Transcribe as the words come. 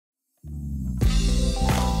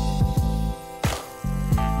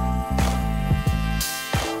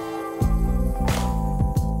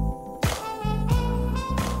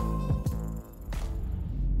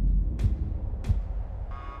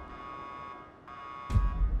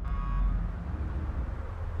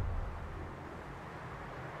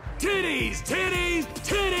Titties, titties,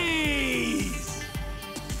 titties!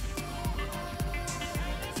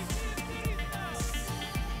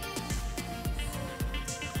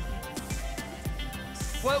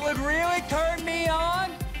 What would really turn me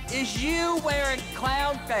on is you wearing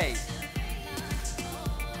clown face.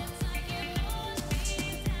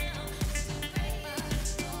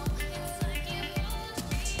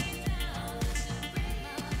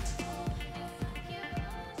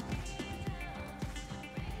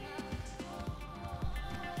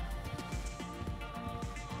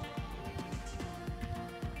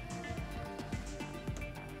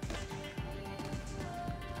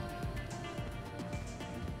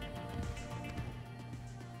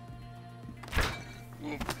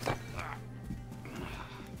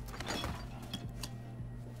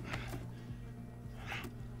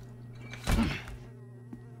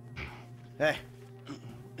 Hey.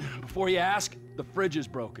 Before you ask, the fridge is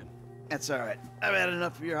broken. That's all right. I've had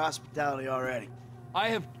enough of your hospitality already. I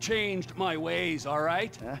have changed my ways, all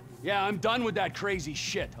right? Huh? Yeah, I'm done with that crazy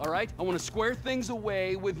shit, all right? I want to square things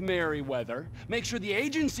away with Merryweather, make sure the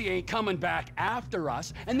agency ain't coming back after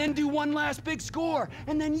us, and then do one last big score,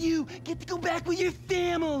 and then you get to go back with your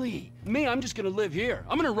family. Me, I'm just gonna live here.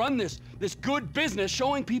 I'm gonna run this good business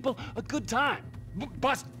showing people a good time.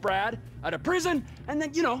 Bust Brad out of prison, and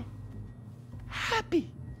then, you know, happy.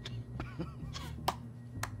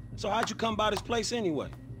 So how'd you come by this place anyway?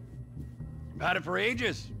 I've had it for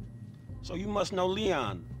ages. So you must know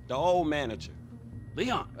Leon, the old manager.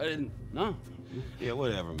 Leon? I didn't know. Yeah,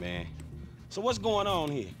 whatever, man. So what's going on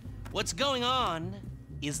here? What's going on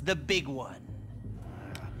is the big one.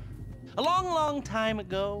 A long, long time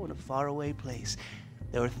ago in a faraway place,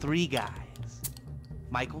 there were 3 guys.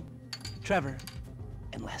 Michael, Trevor,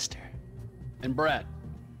 and Lester. And Brad.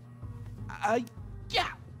 Yeah.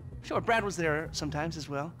 Sure, Brad was there sometimes as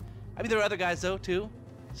well. I mean, there were other guys, though, too.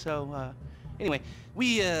 So, anyway,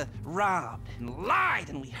 we, robbed and lied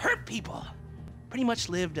and we hurt people. Pretty much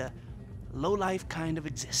lived a low-life kind of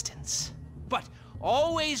existence. But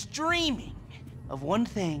always dreaming of one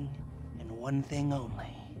thing and one thing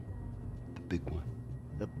only. The big one.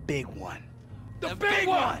 The big one. The big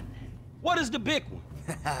one! What is the big one?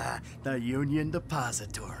 The Union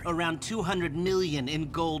Depository. Around 200 million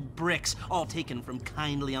in gold bricks, all taken from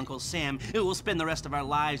kindly Uncle Sam, who will spend the rest of our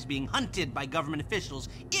lives being hunted by government officials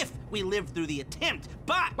if we live through the attempt.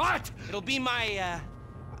 But it'll be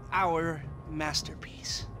our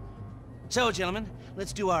masterpiece. So, gentlemen,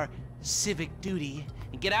 let's do our civic duty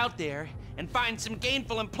and get out there and find some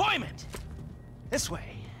gainful employment. This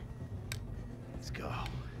way. Let's go.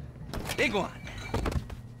 Big one.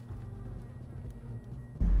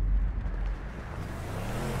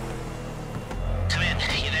 Come in.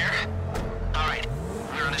 You there? All right.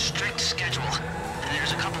 We're on a strict schedule. And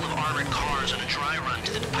there's a couple of armored cars on a dry run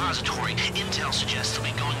to the depository. Intel suggests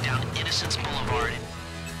they'll be going down Innocence Boulevard.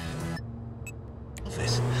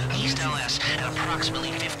 East LS at approximately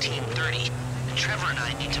 15:30. Trevor and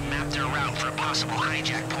I need to map their route for a possible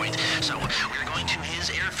hijack point. So we're going to his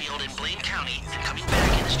airfield in Blaine County and coming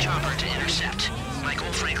back in his chopper to intercept.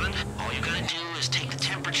 Michael, Franklin, all you gotta do is take the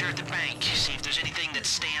temperature at the bank, see if there's anything that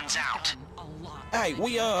stands out. Hey,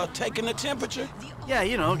 we, taking the temperature? Yeah,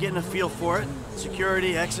 you know, getting a feel for it.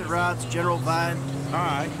 Security, exit routes, general vibe. All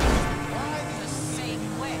right. The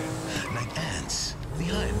same way. Like ants, the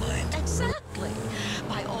hive mind. Exactly.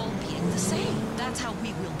 By all being the same, that's how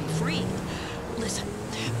we will be freed. Listen,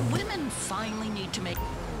 women finally need to make...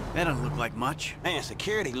 That don't look like much. Man,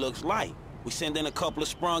 security looks light. We send in a couple of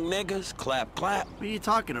sprung niggas, clap, clap. What are you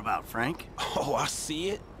talking about, Frank? Oh, I see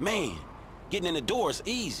it. Man, getting in the door is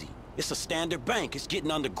easy. It's a standard bank. It's getting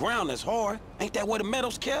underground that's hard. Ain't that where the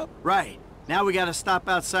metal's kept? Right. Now we gotta stop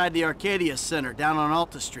outside the Arcadia Center down on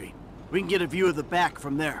Alta Street. We can get a view of the back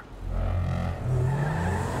from there.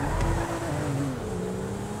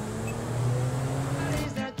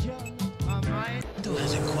 Who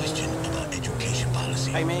has a question about education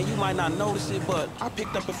policy? Hey, man, you might not notice it, but I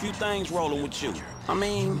picked up a few things rolling with you. I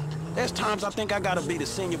mean, there's times I think I gotta be the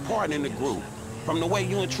senior partner in the group. From the way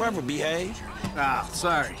you and Trevor behave. Ah,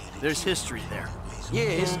 sorry. There's history there. Yeah,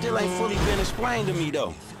 it still ain't fully been explained to me,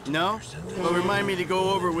 though. No? Well, remind me to go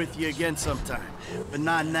over with you again sometime. But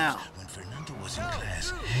not now. When Fernando was in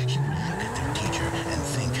class, he would look at their teacher and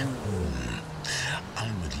think,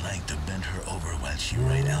 I would like to bend her over while she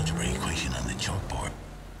write algebra equation on the chalkboard.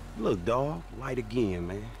 Look, dawg, light again,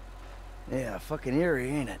 man. Yeah, fucking eerie,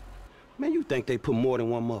 ain't it? Man, you think they put more than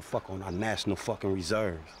one motherfucker on our national fucking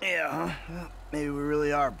reserves? Yeah, huh? Well, maybe we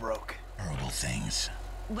really are broke. Horrible things.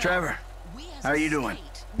 Well, Trevor, we as how are a you doing?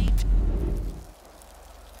 state need to...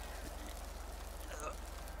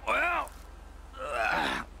 Well...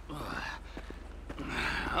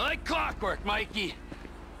 clockwork, Mikey.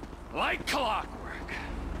 Like clockwork.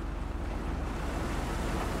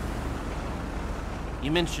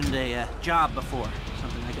 You mentioned a job before.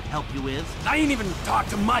 Something I could help you with? I ain't even talked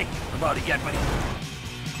to Mike about it yet, but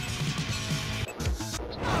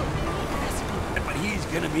he's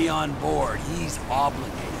gonna be on board. He's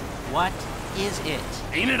obligated. What is it?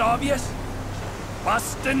 Ain't it obvious?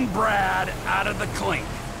 Bustin' Brad out of the clink.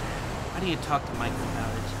 Why do you talk to Michael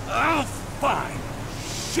about it? Oh, fine.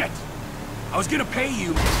 Shit. I was gonna pay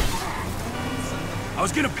you,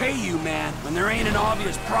 man, when there ain't an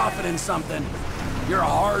obvious profit in something. You're a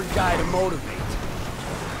hard guy to motivate.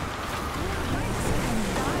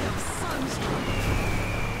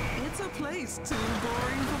 It's a place too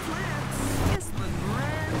boring for plants. It's the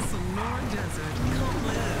Grand Sonora Desert. Come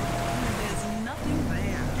live. There's nothing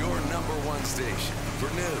there. Your #1 station for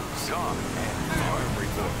news, talk, and farm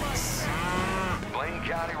reports. Blaine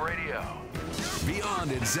County Radio.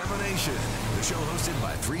 Beyond Insemination, the show hosted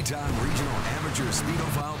by 3-time regional amateur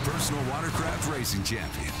speedophile personal watercraft racing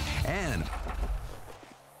champion and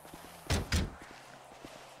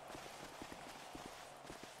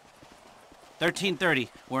 13:30.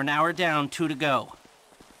 We're an hour down, 2 to go.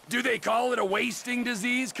 Do they call it a wasting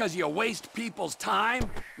disease because you waste people's time?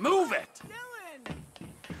 Move it!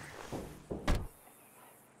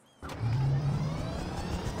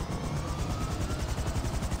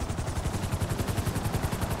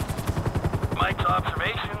 Mike's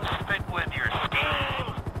observations fit with your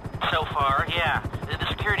scheme? So far, yeah. The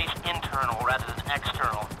security's internal rather than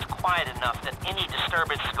external. It's quiet enough that any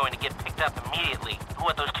disturbance is going to get picked up immediately.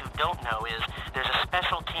 What those two don't know is there's a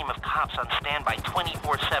special team of cops on standby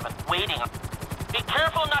 24/7, waiting on... Be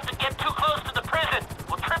careful not to get too close to the prison.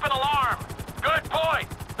 We'll trip an alarm. Good point.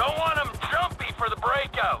 Don't want them jumpy for the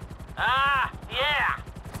breakout. Ah, yeah.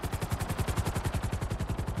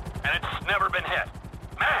 And it's never been hit.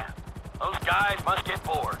 Man, those guys must get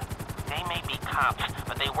bored. They may be cops,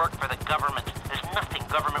 but they work for the government. There's nothing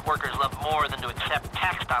government workers love more than to accept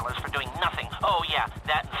tax dollars for doing nothing. Oh yeah,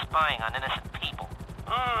 that and spying on innocent people.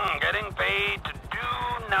 Getting paid to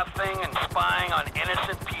do nothing and spying on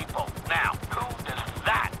innocent people. Now, who does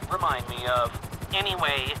that remind me of?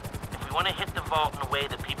 Anyway, if we want to hit the vault in a way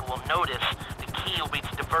that people will notice, the key will be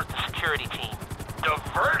to divert the security team.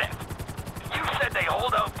 Divert it? You said they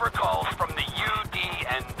hold out for calls from the UD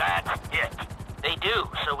and that's it. They do,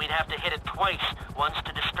 so we'd have to hit it twice. Once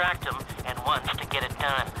to distract them, and once to get it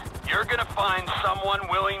done. You're gonna find someone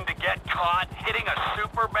willing to get caught hitting a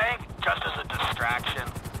super bank just as a distraction?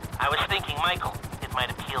 I was thinking Michael. It might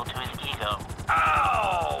appeal to his ego.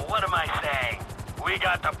 Oh, what am I saying? We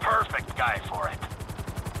got the perfect guy for it.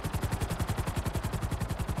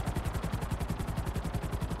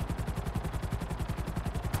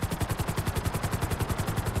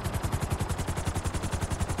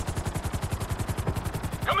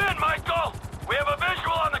 Come in, Michael! We have a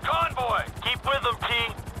visual on the convoy! Keep with them,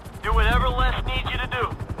 T. Do whatever Les needs you to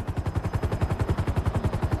do.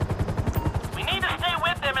 We need to stay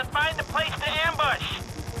with them and find a place to ambush.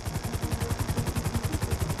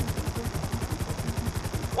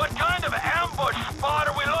 What kind of ambush spot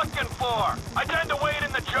are we looking for? I tend to wait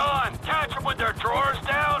in the John, catch them with their drawers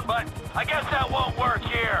down, but I guess that won't work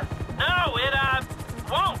here. No, it,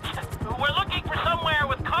 won't. We're looking for somewhere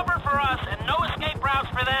with cover for us and no escape routes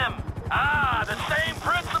for them. Ah, the same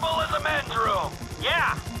principle as a men's room.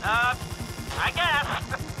 Yeah, I guess.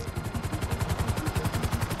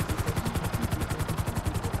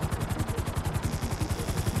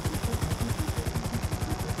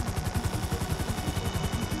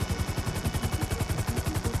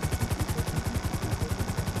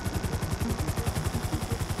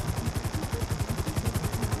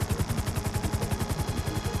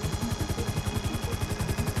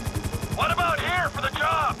 What about here for the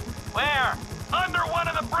job? Where? Under one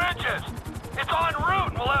of the bridges. It's en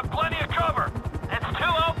route and we'll have plenty of cover. It's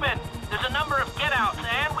too open. There's a number of get-outs,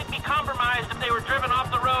 and we'd be compromised if they were driven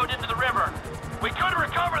off the road into the river. We could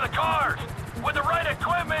recover the cars. With the right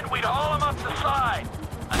equipment, we'd haul them up the side.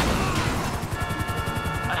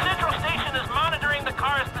 A central station is monitoring the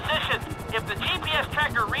car's position. If the GPS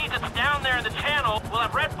tracker reads it's down there in the channel, we'll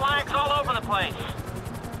have red flags all over the place.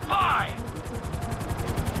 Fine.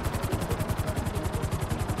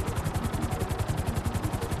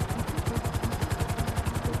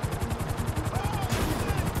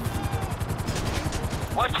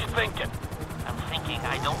 What you thinking? I'm thinking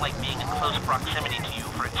I don't like being in close proximity to you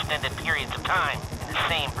for extended periods of time, and the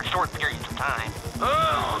same for short periods of time.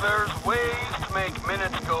 Oh, there's ways to make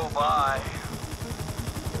minutes go by.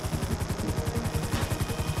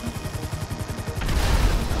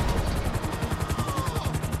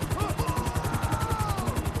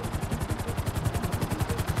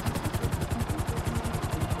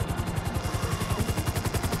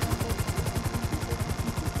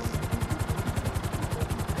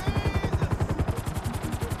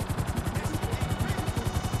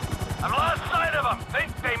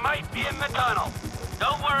 tunnel.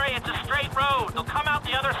 Don't worry, it's a straight road. They'll come out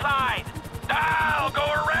the other side. I'll go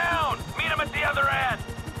around. Meet them at the other end.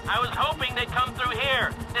 I was hoping they'd come through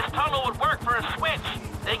here. This tunnel would work for a switch.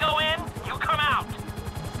 They go in, you come out.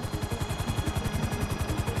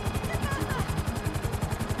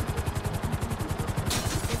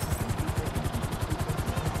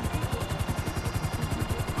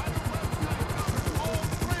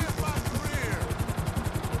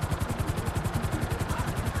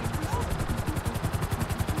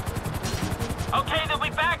 Okay, they'll be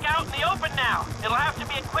back out in the open now. It'll have to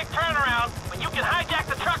be a quick turnaround, but you can hijack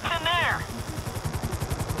the trucks in there.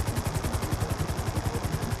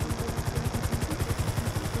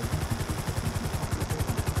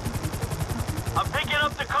 I'm picking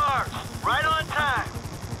up the cars. Right on time.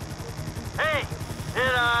 Hey,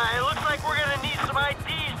 it looks like we're gonna need some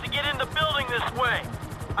IDs to get in the building this way.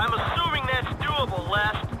 I'm assuming that's doable,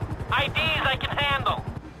 Lest. IDs I can handle.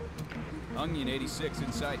 Onion 86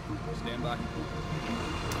 in sight. Stand by.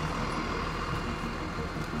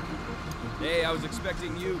 Hey, I was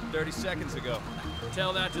expecting you 30 seconds ago.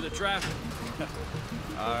 Tell that to the traffic.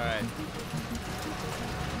 All right.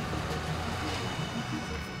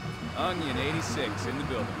 Onion 86 in the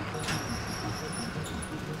building.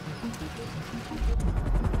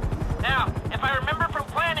 Now, if I remember from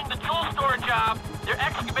planning the tool store job, they're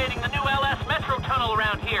excavating the new LS Metro tunnel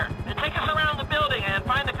around here. And take us around the building and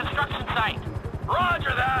find the construction site.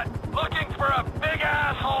 Roger that. Looking for a big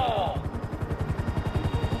asshole.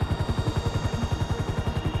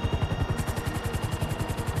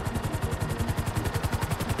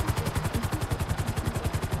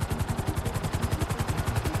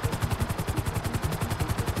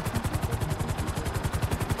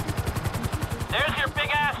 There's your big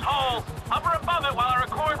ass hole. Hover above it while I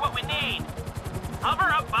record what we need. Hover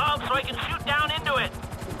above so I can shoot down into it.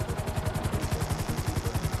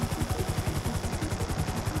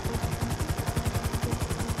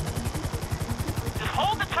 Just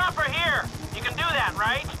hold the chopper here. You can do that,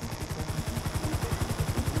 right?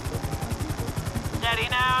 Steady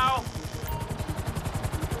now.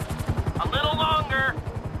 A little longer.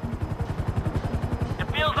 It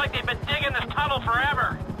feels like they've been digging this tunnel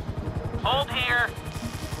forever. Hold here.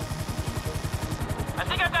 I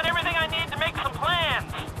think I've got everything I need to make some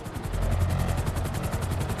plans.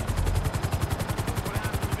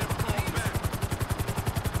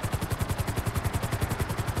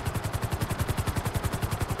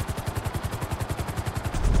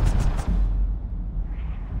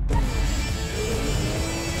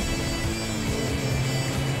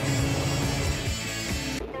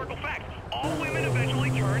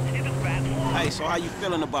 Hey, so how you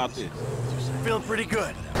feeling about this? Feeling pretty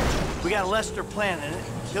good. We got Lester planning it.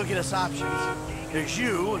 He'll get us options. There's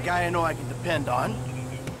you, a guy I know I can depend on.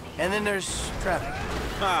 And then there's Trevor.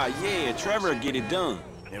 Ah, yeah, Trevor will get it done.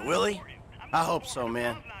 Yeah, will he? I hope so,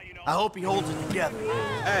 man. I hope he holds it together.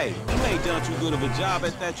 Hey, you ain't done too good of a job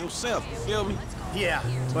at that yourself, you feel me? Yeah,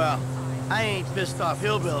 well, I ain't pissed off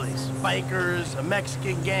hillbillies, bikers, a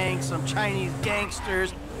Mexican gang, some Chinese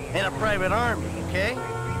gangsters, and a private army, okay?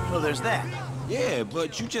 So there's that. Yeah,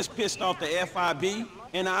 but you just pissed off the FIB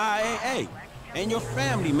and the IAA. And your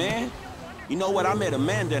family, man. You know what, I met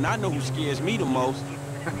Amanda and I know who scares me the most.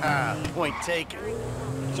 Point taken.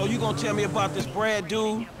 So you gonna tell me about this Brad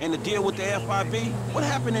dude and the deal with the FIB? What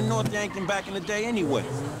happened in North Yankton back in the day anyway?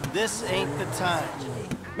 This ain't the time.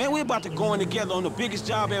 Man, we're about to go in together on the biggest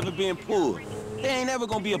job ever being pulled. There ain't ever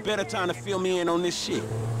gonna be a better time to fill me in on this shit.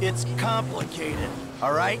 It's complicated,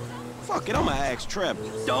 all right? Fuck it, I'ma ask Trevor.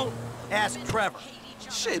 Don't ask Trevor.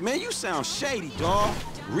 Shit, man, you sound shady, dawg.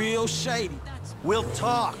 Real shady. We'll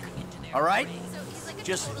talk, all right?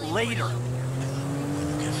 Just later.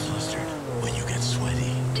 When you get flustered, when you get sweaty.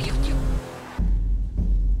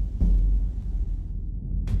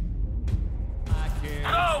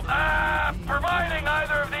 So, providing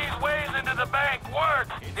either of these ways into the bank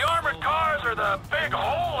works, the armored cars are the big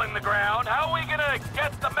hole in the ground, how are we gonna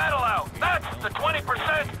get the metal out? That's the 20%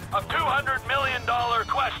 of $200 million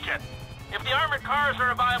question. If the armored cars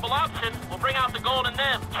are a viable option, we'll bring out the gold in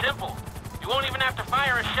them. Simple. You won't even have to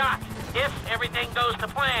fire a shot, if everything goes to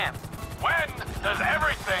plan. When does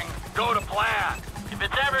everything go to plan? If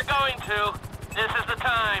it's ever going to, this is the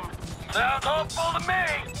time. Sounds hopeful to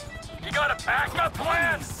me. You got a backup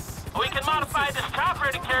plan? We can modify this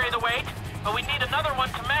chopper to carry the weight, but we need another one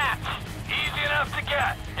to match. Easy enough to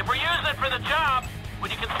get. If we're using it for the job, would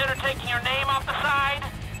you consider taking your name off the side?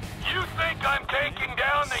 You think I'm taking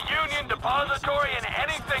down the Union Depository in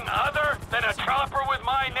anything other than a chopper with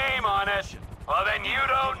my name on it? Well, then you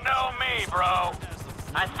don't know me, bro.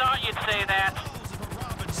 I thought you'd say that.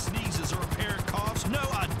 Robin sneezes or a pair of coughs? No,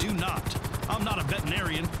 I do not. I'm not a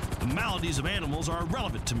veterinarian, the maladies of animals are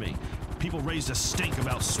irrelevant to me. People raised a stink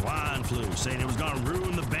about swine flu, saying it was gonna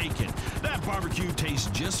ruin the bacon. That barbecue tastes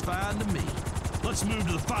just fine to me. Let's move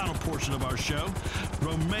to the final portion of our show,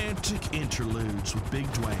 Romantic Interludes with Big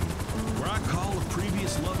Dwayne, where I call a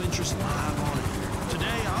previous love interest live on air.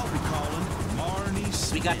 Today, I'll be calling Marnie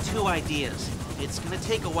Smith. We got two ideas. It's gonna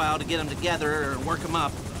take a while to get them together or work them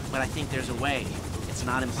up, but I think there's a way. It's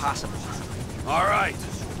not impossible. All right,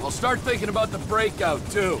 I'll start thinking about the breakout,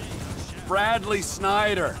 too. Bradley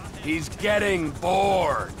Snyder, he's getting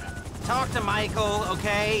bored. Talk to Michael,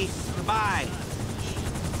 okay? Goodbye.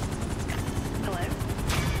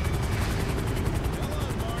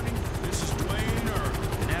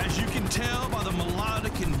 Tell by the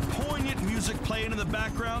melodic and poignant music playing in the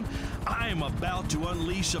background, I am about to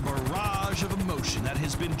unleash a barrage of emotion that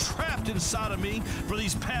has been trapped inside of me for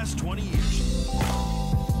these past 20 years.